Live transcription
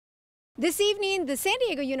This evening, the San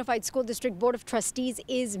Diego Unified School District Board of Trustees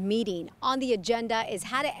is meeting. On the agenda is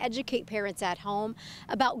how to educate parents at home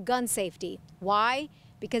about gun safety. Why?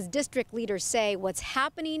 Because district leaders say what's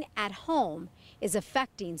happening at home is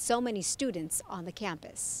affecting so many students on the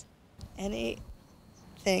campus.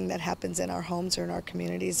 Anything that happens in our homes or in our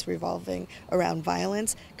communities revolving around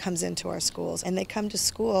violence comes into our schools, and they come to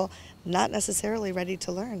school not necessarily ready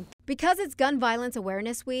to learn. Because it's Gun Violence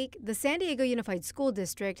Awareness Week, the San Diego Unified School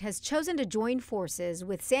District has chosen to join forces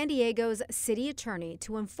with San Diego's city attorney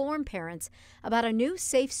to inform parents about a new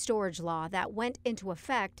safe storage law that went into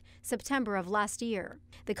effect September of last year.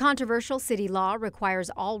 The controversial city law requires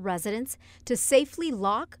all residents to safely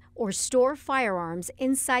lock or store firearms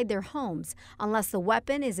inside their homes unless the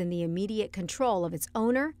weapon is in the immediate control of its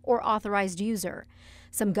owner or authorized user.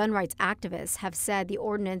 Some gun rights activists have said the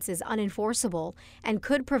ordinance is unenforceable and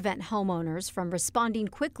could prevent homeowners from responding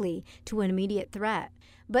quickly to an immediate threat.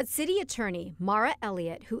 But City Attorney Mara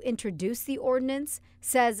Elliott, who introduced the ordinance,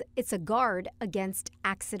 says it's a guard against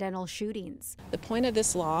accidental shootings. The point of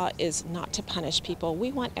this law is not to punish people.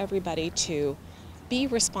 We want everybody to be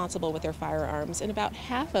responsible with their firearms, and about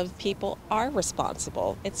half of people are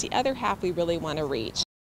responsible. It's the other half we really want to reach.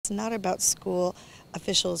 It's not about school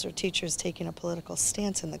officials or teachers taking a political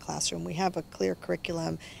stance in the classroom. We have a clear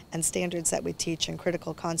curriculum and standards that we teach and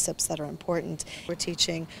critical concepts that are important. We're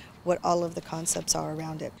teaching what all of the concepts are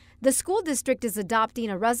around it. The school district is adopting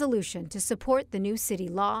a resolution to support the new city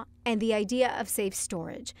law and the idea of safe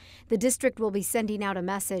storage. The district will be sending out a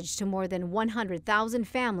message to more than 100,000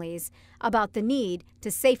 families about the need to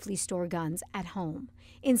safely store guns at home.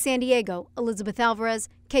 In San Diego, Elizabeth Alvarez,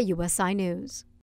 KUSI News.